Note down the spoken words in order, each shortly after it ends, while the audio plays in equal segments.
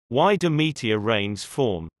Why do meteor rains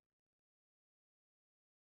form?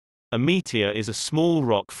 A meteor is a small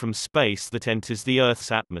rock from space that enters the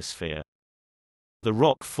Earth's atmosphere. The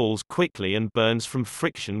rock falls quickly and burns from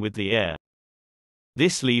friction with the air.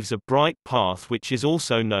 This leaves a bright path which is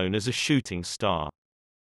also known as a shooting star.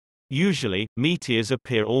 Usually, meteors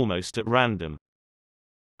appear almost at random.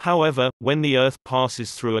 However, when the Earth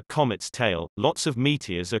passes through a comet's tail, lots of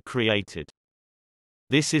meteors are created.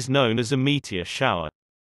 This is known as a meteor shower.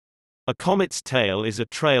 A comet's tail is a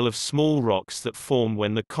trail of small rocks that form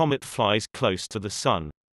when the comet flies close to the Sun.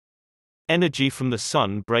 Energy from the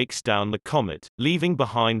Sun breaks down the comet, leaving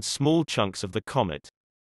behind small chunks of the comet.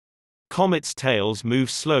 Comets' tails move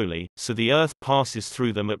slowly, so the Earth passes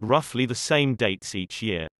through them at roughly the same dates each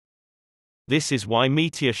year. This is why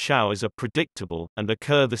meteor showers are predictable, and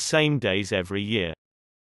occur the same days every year.